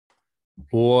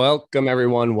Welcome,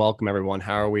 everyone. Welcome, everyone.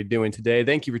 How are we doing today?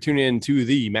 Thank you for tuning in to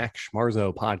the Max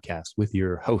Schmarzo podcast with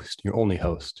your host, your only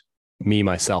host, me,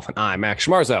 myself, and I, Max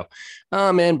Schmarzo.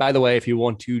 And by the way, if you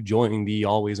want to join the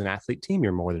Always an Athlete team,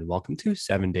 you're more than welcome to.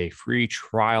 7-day free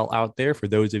trial out there for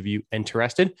those of you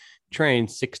interested. Train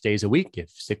 6 days a week. If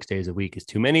 6 days a week is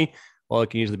too many, well, it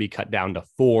can usually be cut down to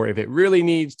 4 if it really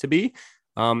needs to be.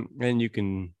 And you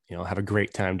can, have a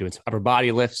great time doing some upper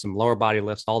body lifts, some lower body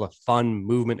lifts, all the fun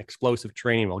movement, explosive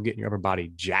training while getting your upper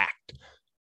body jacked.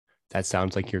 That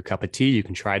sounds like your cup of tea. You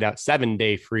can try it out.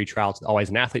 7-day free trial. It's Always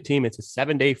an Athlete team. It's a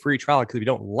 7-day free trial because if you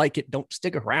don't like it, don't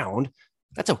stick around.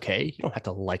 That's okay. You don't have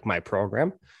to like my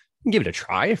program. You can give it a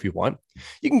try if you want.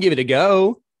 You can give it a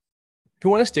go. If you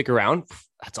want to stick around,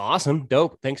 that's awesome.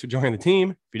 Dope. Thanks for joining the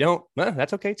team. If you don't,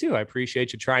 that's okay too. I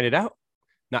appreciate you trying it out.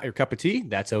 Not your cup of tea.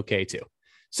 That's okay too.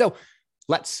 So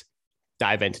let's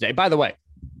dive in today. By the way,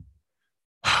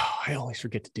 I always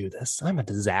forget to do this. I'm a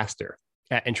disaster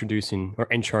at introducing or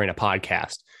introing a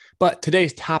podcast. But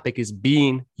today's topic is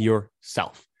being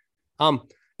yourself. And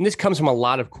this comes from a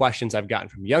lot of questions I've gotten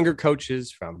from younger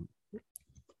coaches, from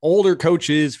older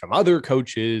coaches, from other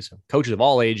coaches, coaches of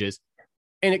all ages.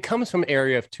 And it comes from an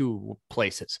area of two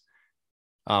places.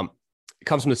 It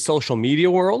comes from the social media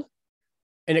world,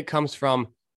 and it comes from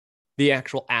the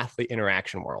actual athlete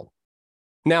interaction world.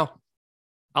 Now,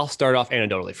 I'll start off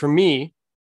anecdotally. For me,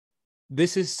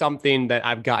 this is something that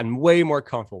I've gotten way more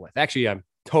comfortable with. Actually, I'm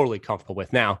totally comfortable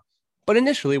with now, but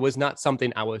initially was not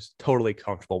something I was totally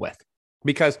comfortable with.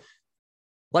 Because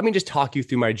let me just talk you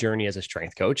through my journey as a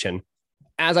strength coach. And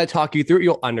as I talk you through it,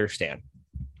 you'll understand.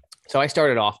 So I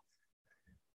started off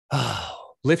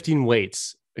lifting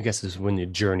weights. I guess is when the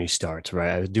journey starts,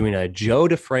 right? I was doing a Joe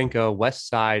DeFranco West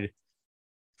Side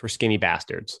for Skinny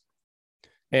Bastards.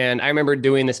 And I remember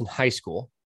doing this in high school.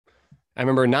 I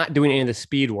remember not doing any of the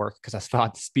speed work because I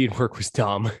thought the speed work was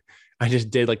dumb. I just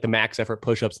did like the max effort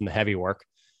push-ups and the heavy work.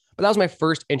 But that was my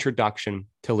first introduction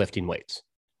to lifting weights.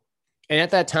 And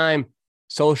at that time,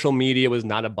 social media was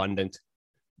not abundant.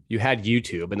 You had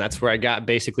YouTube, and that's where I got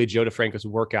basically Joe DeFranco's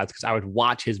workouts because I would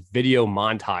watch his video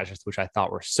montages, which I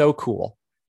thought were so cool.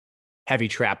 Heavy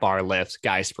trap bar lifts,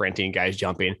 guys sprinting, guys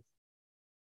jumping.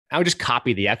 I would just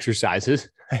copy the exercises.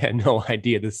 I had no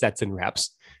idea the sets and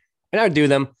reps, and I would do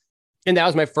them. And that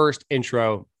was my first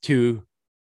intro to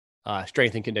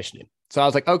strength and conditioning. So I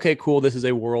was like, okay, cool. This is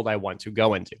a world I want to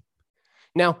go into.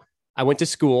 Now, I went to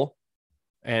school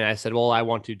and I said, well, I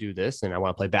want to do this and I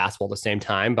want to play basketball at the same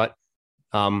time. But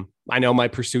I know my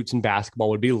pursuits in basketball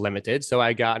would be limited. So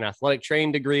I got an athletic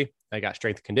training degree. I got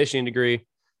strength and conditioning degree,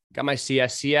 got my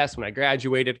CSCS when I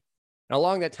graduated. And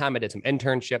along that time, I did some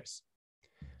internships.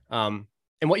 And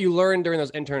what you learn during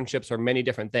those internships are many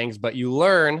different things, but you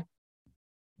learn,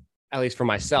 at least for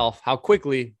myself, how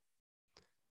quickly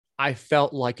I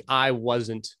felt like my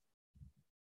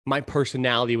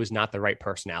personality was not the right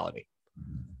personality.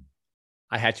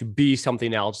 I had to be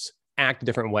something else, act a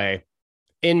different way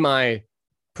in my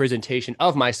presentation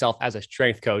of myself as a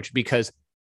strength coach because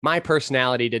my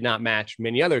personality did not match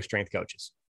many other strength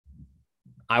coaches.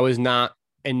 I was not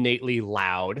innately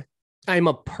loud. I'm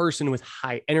a person with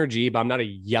high energy, but I'm not a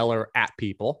yeller at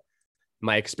people.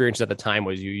 My experience at the time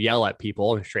was you yell at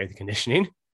people in strength and conditioning.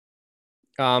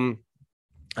 I'm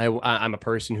a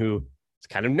person who is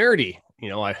kind of nerdy.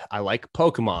 I like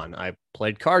Pokemon. I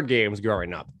played card games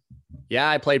growing up. Yeah,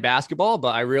 I played basketball,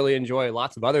 but I really enjoy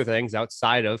lots of other things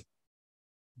outside of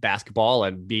basketball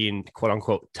and being quote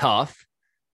unquote tough.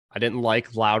 I didn't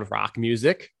like loud rock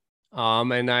music.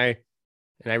 And I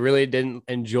really didn't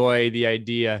enjoy the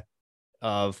idea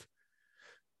of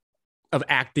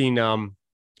acting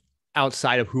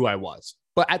outside of who I was.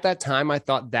 But at that time, I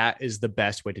thought that is the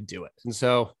best way to do it. And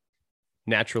so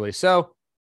naturally so,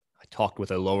 I talked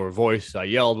with a lower voice. I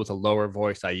yelled with a lower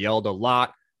voice. I yelled a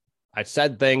lot. I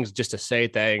said things just to say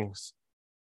things.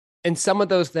 And some of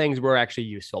those things were actually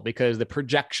useful because the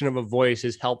projection of a voice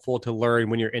is helpful to learn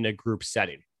when you're in a group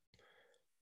setting.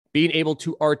 Being able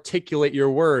to articulate your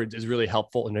words is really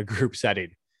helpful in a group setting.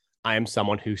 I am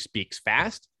someone who speaks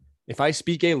fast. If I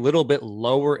speak a little bit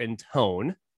lower in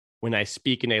tone when I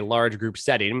speak in a large group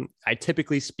setting, I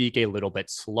typically speak a little bit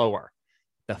slower.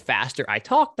 The faster I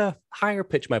talk, the higher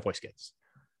pitch my voice gets.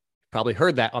 Probably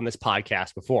heard that on this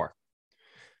podcast before.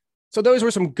 So those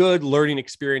were some good learning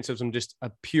experiences from just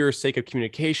a pure sake of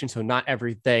communication. So not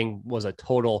everything was a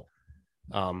total,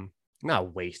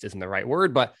 not waste isn't the right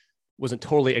word, but wasn't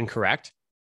totally incorrect.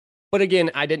 But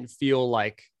again, I didn't feel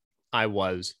like I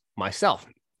was myself.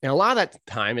 And a lot of that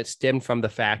time, it stemmed from the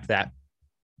fact that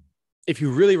if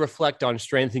you really reflect on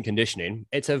strength and conditioning,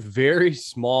 it's a very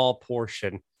small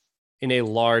portion in a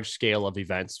large scale of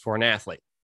events for an athlete.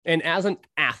 And as an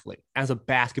athlete, as a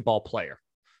basketball player,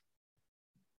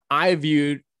 I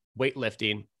viewed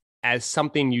weightlifting as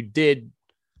something you did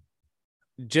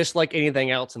just like anything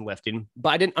else in lifting, but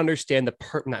I didn't understand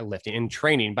not lifting, in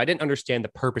training, but I didn't understand the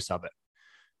purpose of it.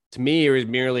 To me, it was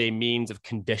merely a means of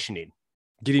conditioning,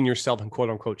 getting yourself in quote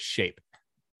unquote shape.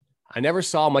 I never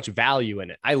saw much value in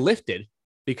it. I lifted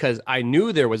because I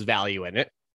knew there was value in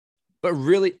it, but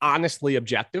really honestly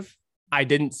objective, I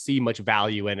didn't see much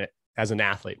value in it as an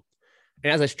athlete.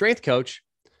 And as a strength coach,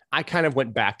 I kind of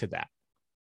went back to that.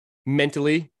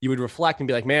 Mentally, you would reflect and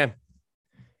be like, man,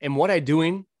 am what I'm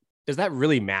doing, does that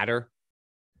really matter?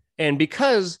 And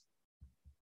because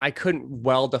I couldn't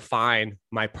well define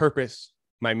my purpose,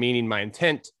 my meaning, my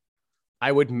intent,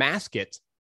 I would mask it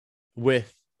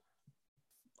with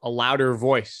a louder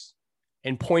voice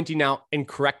and pointing out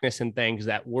incorrectness in things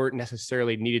that weren't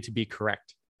necessarily needed to be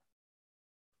correct.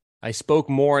 I spoke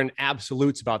more in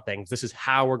absolutes about things. This is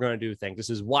how we're going to do things.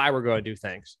 This is why we're going to do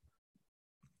things.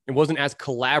 It wasn't as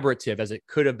collaborative as it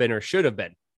could have been or should have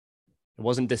been. It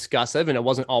wasn't discussive, and it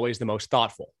wasn't always the most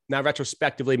thoughtful. Now,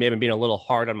 retrospectively, maybe I'm being a little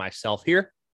hard on myself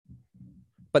here,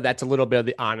 but that's a little bit of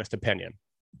the honest opinion.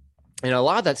 And a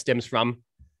lot of that stems from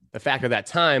the fact of that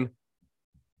time,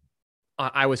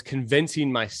 I was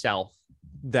convincing myself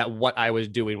that what I was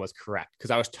doing was correct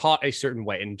because I was taught a certain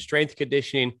way. In strength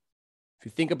conditioning, if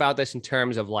you think about this in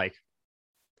terms of like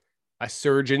a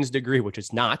surgeon's degree, which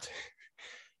it's not,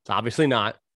 it's obviously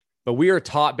not, but we are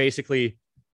taught basically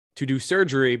to do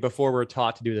surgery before we're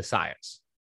taught to do the science.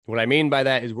 What I mean by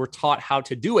that is we're taught how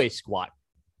to do a squat,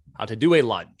 how to do a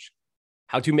lunge,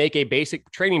 how to make a basic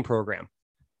training program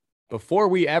before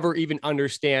we ever even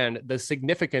understand the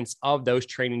significance of those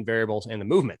training variables and the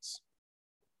movements.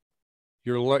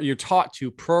 You're taught to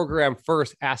program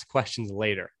first, ask questions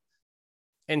later.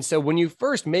 And so when you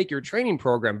first make your training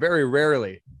program, very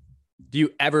rarely do you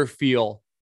ever feel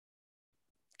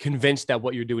convinced that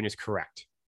what you're doing is correct.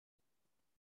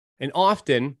 And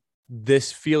often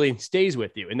this feeling stays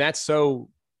with you. And that's so,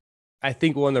 I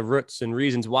think, one of the roots and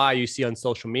reasons why you see on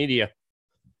social media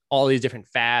all these different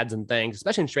fads and things,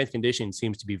 especially in strength conditioning,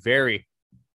 seems to be very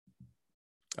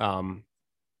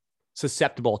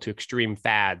susceptible to extreme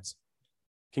fads,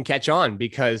 can catch on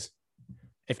because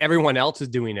if everyone else is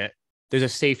doing it, there's a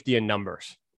safety in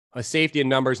numbers,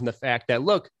 in the fact that,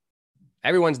 look,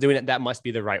 everyone's doing it. That must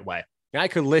be the right way. And I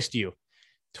could list you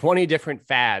 20 different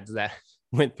fads that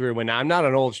went through when I'm not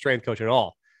an old strength coach at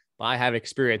all, but I have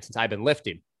experience since I've been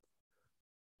lifting.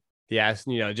 Yes.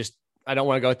 Just, I don't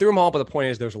want to go through them all, but the point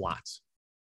is there's lots.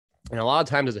 And a lot of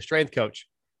times as a strength coach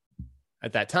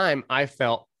at that time, I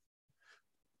felt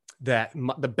that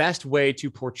the best way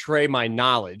to portray my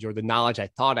knowledge or the knowledge I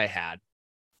thought I had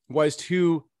was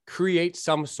to create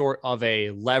some sort of a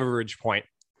leverage point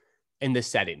in this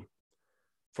setting.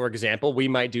 For example, we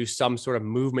might do some sort of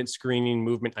movement screening,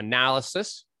 movement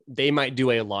analysis. They might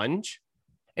do a lunge.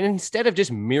 And instead of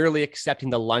just merely accepting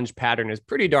the lunge pattern is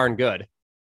pretty darn good,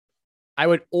 I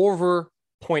would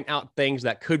point out things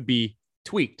that could be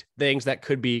tweaked, things that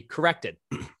could be corrected.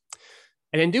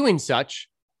 And in doing such,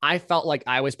 I felt like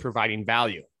I was providing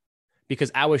value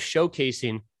because I was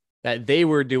showcasing that they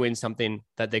were doing something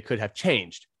that they could have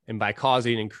changed. And by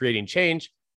causing and creating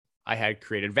change, I had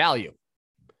created value.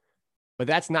 But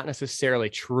that's not necessarily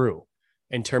true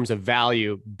in terms of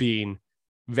value being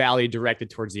value directed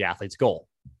towards the athlete's goal.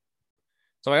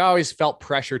 So I always felt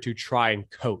pressure to try and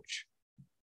coach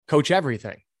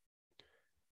everything.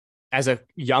 As a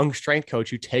young strength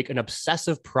coach, you take an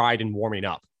obsessive pride in warming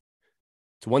up.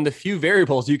 It's one of the few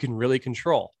variables you can really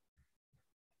control.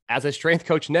 As a strength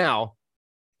coach now,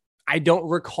 I don't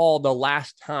recall the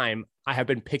last time I have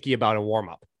been picky about a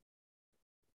warm-up.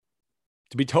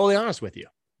 To be totally honest with you,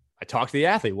 I talk to the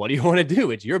athlete. What do you want to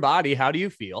do? It's your body. How do you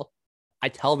feel? I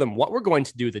tell them what we're going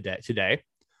to do today.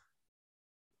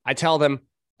 I tell them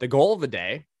the goal of the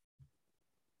day.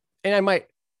 And I might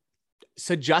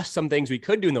suggest some things we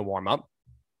could do in the warm-up,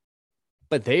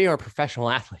 but they are professional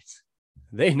athletes.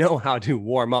 They know how to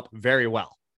warm up very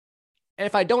well. And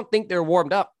if I don't think they're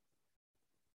warmed up,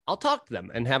 I'll talk to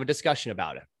them and have a discussion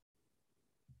about it.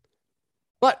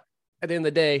 But at the end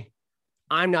of the day,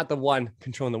 I'm not the one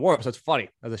controlling the warm-up. So it's funny.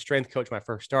 As a strength coach, when I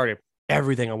first started,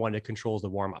 everything I wanted to control is the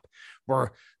warm-up.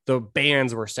 Where the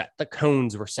bands were set, the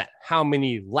cones were set, how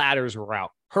many ladders were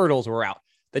out, hurdles were out,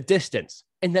 the distance.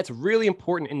 And that's really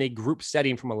important in a group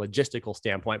setting from a logistical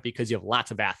standpoint because you have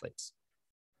lots of athletes.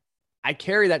 I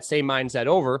carry that same mindset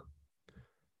over.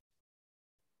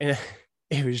 And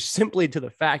it was simply to the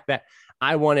fact that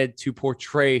I wanted to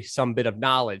portray some bit of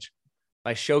knowledge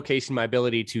by showcasing my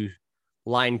ability to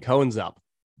line cones up,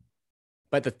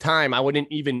 But at the time, I wouldn't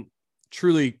even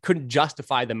couldn't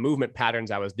justify the movement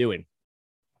patterns I was doing.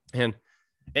 And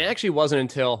it actually wasn't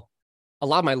until a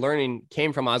lot of my learning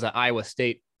came from I was at Iowa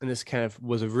State. And this kind of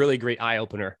was a really great eye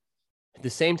opener. At the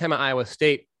same time at Iowa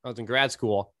State, I was in grad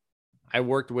school. I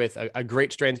worked with a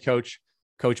great strength coach,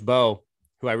 Coach Bo,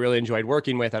 who I really enjoyed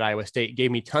working with at Iowa State,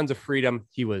 gave me tons of freedom.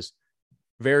 He was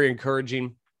very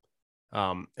encouraging.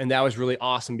 And that was really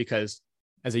awesome because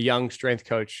as a young strength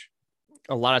coach,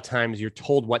 a lot of times you're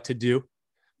told what to do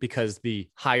because the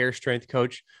higher strength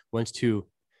coach wants to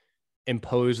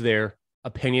impose their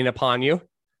opinion upon you.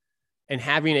 And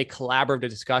having a collaborative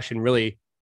discussion really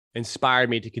inspired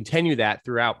me to continue that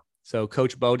throughout. So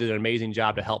Coach Bo did an amazing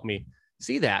job to help me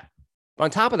see that. But on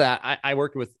top of that, I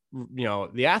worked with,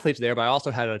 the athletes there, but I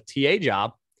also had a TA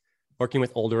job working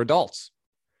with older adults.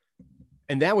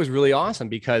 And that was really awesome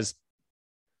because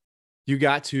you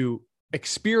got to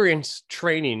experience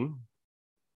training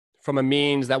from a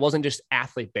means that wasn't just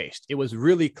athlete based. It was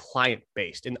really client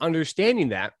based. And understanding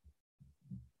that,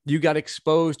 you got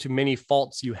exposed to many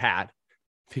faults you had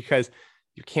because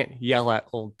you can't yell at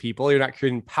old people. You're not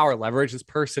creating power leverage. This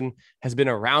person has been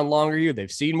around longer than you. They've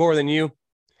seen more than you.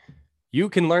 You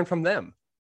can learn from them.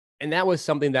 And that was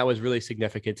something that was really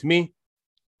significant to me.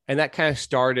 And that kind of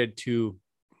started to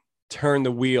turn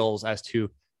the wheels as to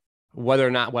whether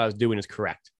or not what I was doing is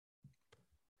correct.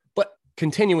 But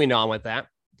continuing on with that,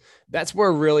 that's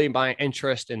where really my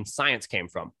interest in science came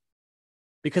from.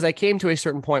 Because I came to a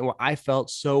certain point where I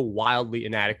felt so wildly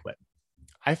inadequate.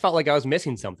 I felt like I was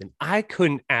missing something. I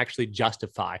couldn't actually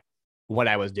justify what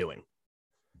I was doing.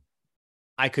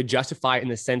 I could justify it in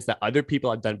the sense that other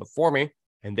people had done before me,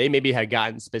 and they maybe had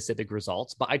gotten specific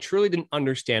results, but I truly didn't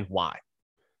understand why.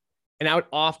 And I would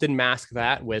often mask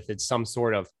that with some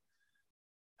sort of,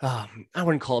 I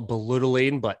wouldn't call it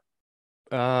belittling, but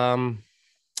some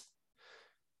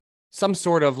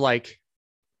sort of like,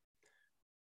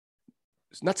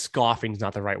 not scoffing is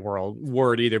not the right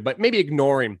word either, but maybe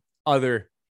ignoring other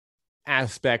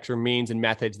aspects or means and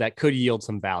methods that could yield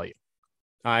some value.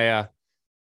 I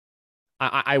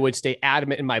would stay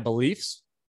adamant in my beliefs,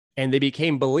 and they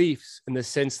became beliefs in the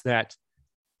sense that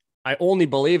I only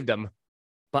believed them,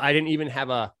 but I didn't even have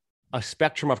a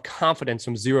spectrum of confidence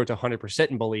from 0 to 100%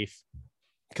 in belief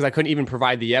because I couldn't even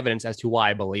provide the evidence as to why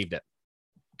I believed it,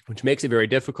 which makes it very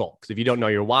difficult because if you don't know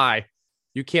your why,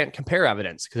 you can't compare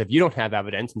evidence, because if you don't have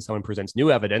evidence and someone presents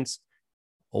new evidence,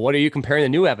 well, what are you comparing the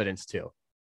new evidence to?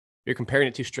 You're comparing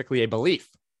it to strictly a belief.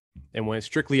 And when it's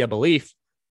strictly a belief,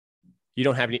 you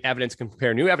don't have any evidence to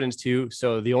compare new evidence to.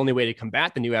 So the only way to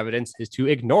combat the new evidence is to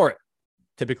ignore it,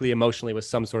 typically emotionally with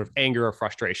some sort of anger or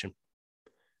frustration.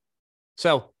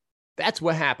 So that's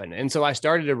what happened. And so I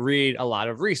started to read a lot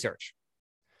of research.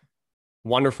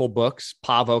 Wonderful books,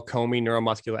 Paavo Komi,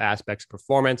 Neuromuscular Aspects of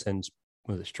Performance, and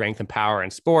with Strength and Power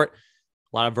in Sport.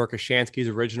 A lot of Verkhoshansky's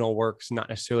original works, not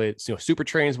necessarily Super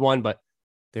Training's one, but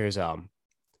there's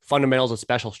Fundamentals of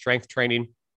Special Strength Training.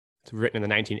 It's written in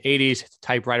the 1980s. It's a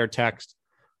typewriter text.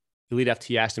 Elite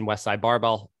FTS and Westside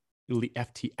Barbell. Elite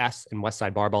FTS and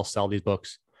Westside Barbell sell these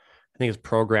books. I think it's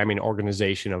Programming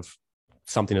Organization of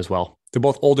something as well. They're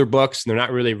both older books, and they're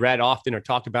not really read often or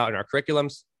talked about in our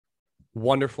curriculums.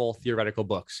 Wonderful theoretical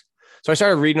books. So I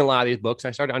started reading a lot of these books.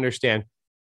 I started to understand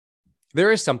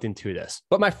there is something to this.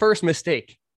 But my first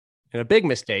mistake, and a big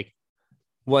mistake,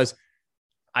 was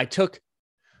I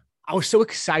was so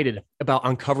excited about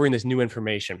uncovering this new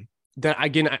information that,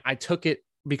 again, I took it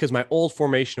because my old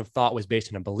formation of thought was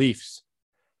based on beliefs,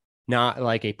 not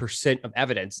like a percent of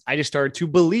evidence. I just started to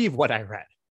believe what I read.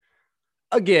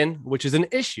 Again, which is an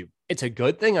issue. It's a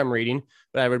good thing I'm reading,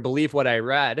 but I would believe what I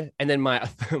read, and then my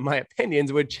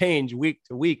opinions would change week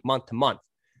to week, month to month.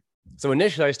 So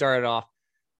initially I started off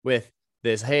with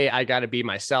this, hey, I got to be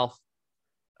myself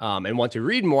and want to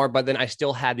read more. But then I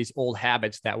still had these old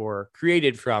habits that were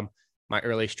created from my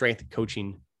early strength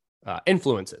coaching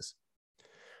influences.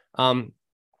 And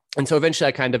so eventually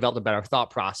I kind of developed a better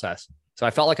thought process. So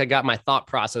I felt like I got my thought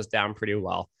process down pretty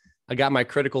well. I got my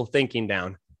critical thinking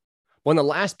down. One of the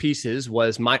last pieces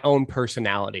was my own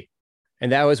personality.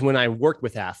 And that was when I worked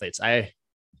with athletes. I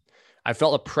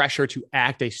felt a pressure to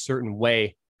act a certain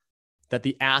way that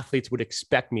the athletes would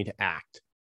expect me to act,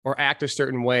 or act a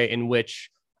certain way in which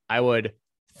I would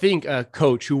think a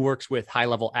coach who works with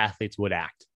high-level athletes would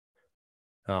act.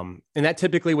 And that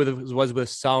typically was with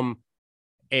some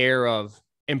air of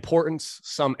importance,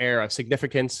 some air of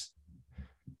significance,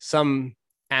 some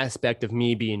aspect of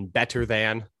me being better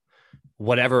than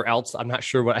whatever else. I'm not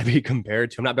sure what I'd be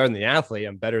compared to. I'm not better than the athlete.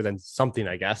 I'm better than something,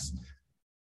 I guess.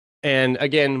 And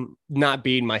again, not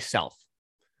being myself.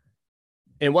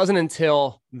 it wasn't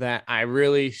until that I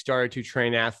really started to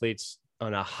train athletes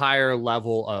on a higher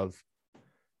level of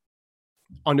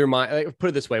put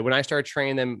it this way, when I started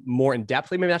training them more in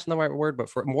depthly, maybe that's not the right word, but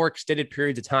for more extended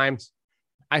periods of times,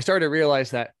 I started to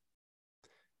realize that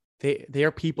they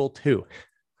are people too.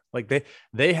 Like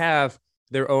they have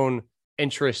their own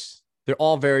interests. They're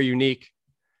all very unique.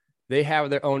 They have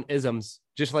their own isms,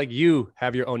 just like you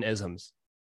have your own isms.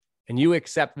 And you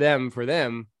accept them for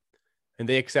them, and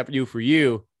they accept you for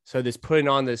you. So this putting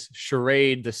on this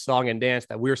charade, this song and dance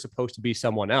that we're supposed to be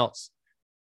someone else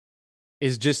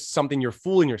is just something you're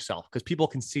fooling yourself, because people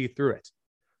can see through it.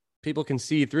 People can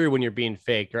see through when you're being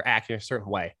fake or acting a certain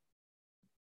way.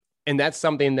 And that's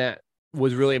something that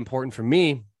was really important for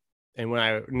me. And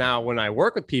when I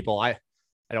work with people, I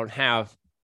don't have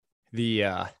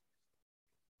the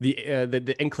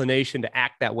inclination to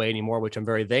act that way anymore, which I'm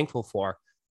very thankful for.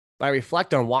 But I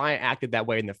reflect on why I acted that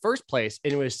way in the first place.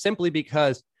 And it was simply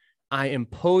because I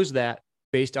imposed that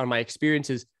based on my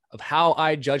experiences of how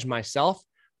I judge myself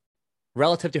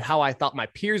relative to how I thought my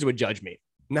peers would judge me,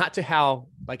 not to how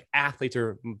like athletes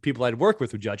or people I'd work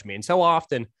with would judge me. And so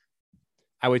often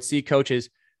I would see coaches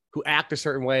who act a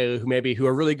certain way, who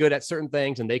are really good at certain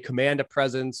things and they command a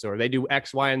presence or they do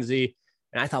X, Y, and Z.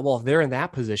 And I thought, well, if they're in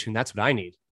that position, that's what I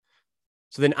need.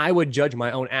 So then I would judge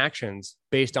my own actions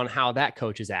based on how that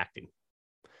coach is acting.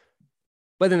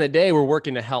 But at the end of the day, we're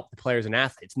working to help the players and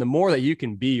athletes. And the more that you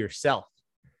can be yourself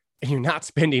and you're not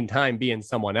spending time being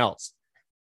someone else,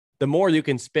 the more you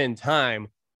can spend time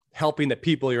helping the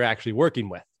people you're actually working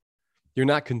with. You're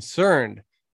not concerned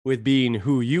with being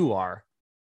who you are,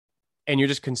 and you're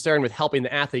just concerned with helping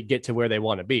the athlete get to where they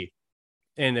want to be.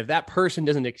 And if that person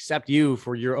doesn't accept you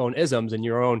for your own isms and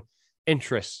your own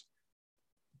interests,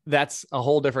 that's a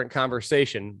whole different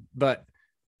conversation. But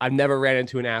I've never ran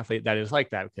into an athlete that is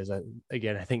like that because,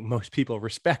 again, I think most people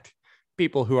respect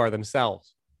people who are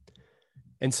themselves.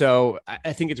 And so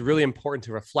I think it's really important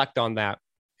to reflect on that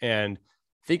and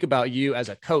think about you as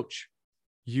a coach,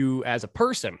 you as a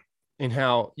person, and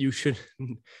how you should.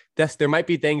 There might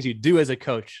be things you do as a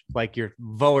coach, like your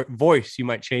voice, you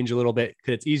might change a little bit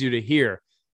because it's easier to hear.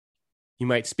 You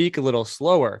might speak a little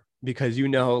slower because,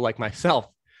 like myself,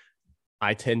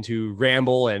 I tend to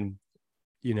ramble and,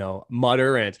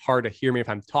 mutter, and it's hard to hear me if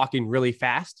I'm talking really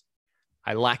fast.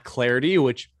 I lack clarity,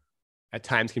 which at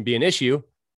times can be an issue.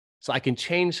 So I can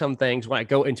change some things when I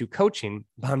go into coaching,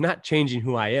 but I'm not changing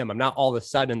who I am. I'm not all of a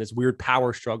sudden in this weird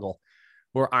power struggle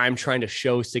where I'm trying to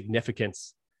show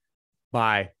significance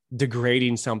by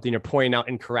degrading something or pointing out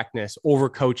incorrectness, over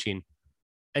coaching.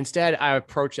 Instead, I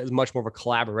approach it as much more of a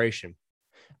collaboration.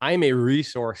 I am a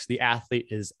resource the athlete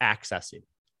is accessing.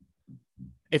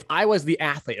 If I was the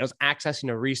athlete, I was accessing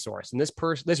a resource, and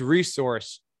this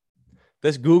resource,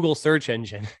 this Google search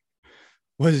engine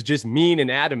was just mean and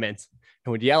adamant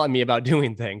and would yell at me about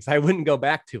doing things, I wouldn't go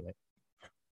back to it.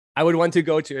 I would want to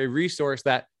go to a resource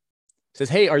that says,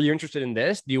 hey, are you interested in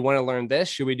this? Do you want to learn this?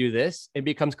 Should we do this? It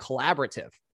becomes collaborative.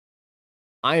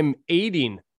 I'm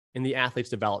aiding in the athlete's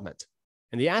development,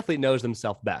 and the athlete knows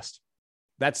themselves best.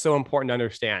 That's so important to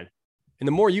understand. And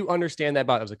the more you understand that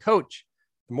about as a coach,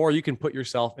 the more you can put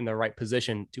yourself in the right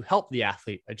position to help the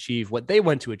athlete achieve what they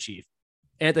want to achieve.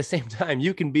 And at the same time,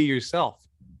 you can be yourself.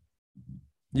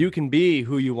 You can be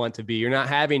who you want to be. You're not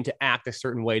having to act a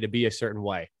certain way to be a certain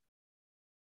way,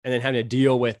 and then having to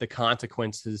deal with the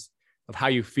consequences of how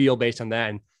you feel based on that.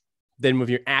 And then if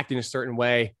you're acting a certain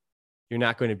way, you're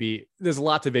not going to be, there's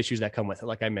lots of issues that come with it.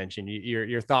 Like I mentioned,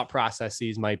 your thought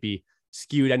processes might be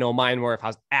skewed. I know mine were, if I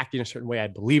was acting a certain way, I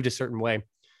believed a certain way,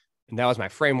 and that was my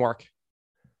framework,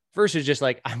 versus just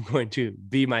like, I'm going to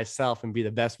be myself and be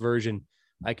the best version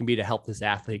I can be to help this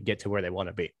athlete get to where they want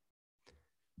to be.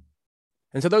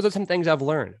 And so those are some things I've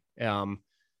learned.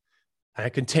 I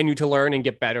continue to learn and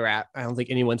get better at. I don't think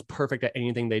anyone's perfect at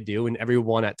anything they do, and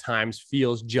everyone at times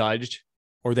feels judged,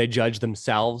 or they judge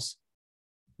themselves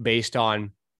based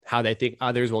on how they think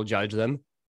others will judge them.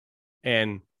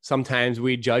 And sometimes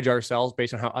we judge ourselves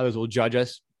based on how others will judge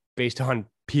us, based on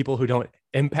people who don't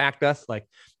impact us, like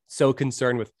so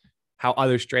concerned with how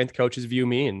other strength coaches view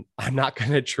me. And I'm not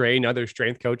going to train other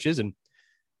strength coaches, and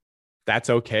that's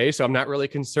okay. So I'm not really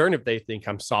concerned if they think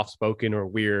I'm soft-spoken or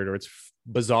weird or it's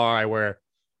bizarre.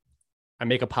 I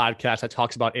make a podcast that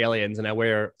talks about aliens, and I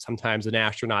wear sometimes an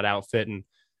astronaut outfit, and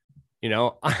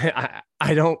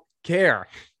I don't care.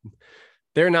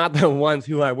 They're not the ones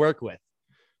who I work with.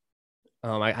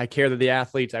 I care that the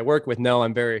athletes I work with know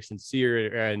I'm very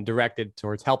sincere and directed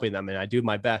towards helping them, and I do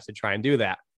my best to try and do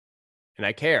that, and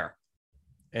I care.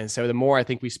 And so the more I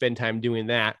think we spend time doing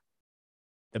that,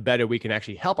 the better we can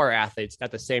actually help our athletes,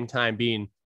 at the same time being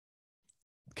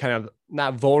kind of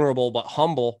not vulnerable, but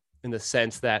humble in the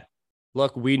sense that,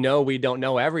 look, we know we don't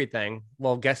know everything.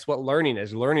 Well, guess what learning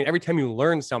is? Learning, every time you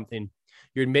learn something,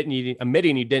 you're admitting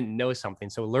you didn't know something.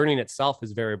 So learning itself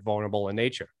is very vulnerable in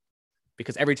nature,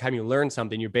 because every time you learn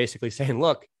something, you're basically saying,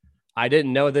 look, I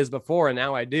didn't know this before, and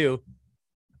now I do.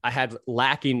 I had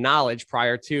lacking knowledge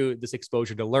prior to this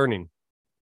exposure to learning.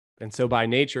 And so by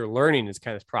nature, learning is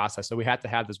kind of this process. So we have to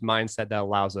have this mindset that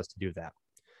allows us to do that.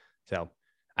 So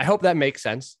I hope that makes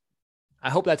sense. I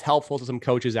hope that's helpful to some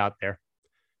coaches out there.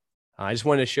 I just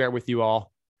wanted to share it with you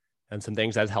all and some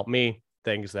things that helped me,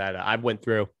 things that I've went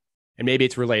through, and maybe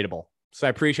it's relatable. So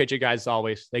I appreciate you guys as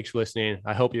always. Thanks for listening.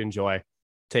 I hope you enjoy.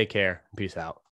 Take care. Peace out.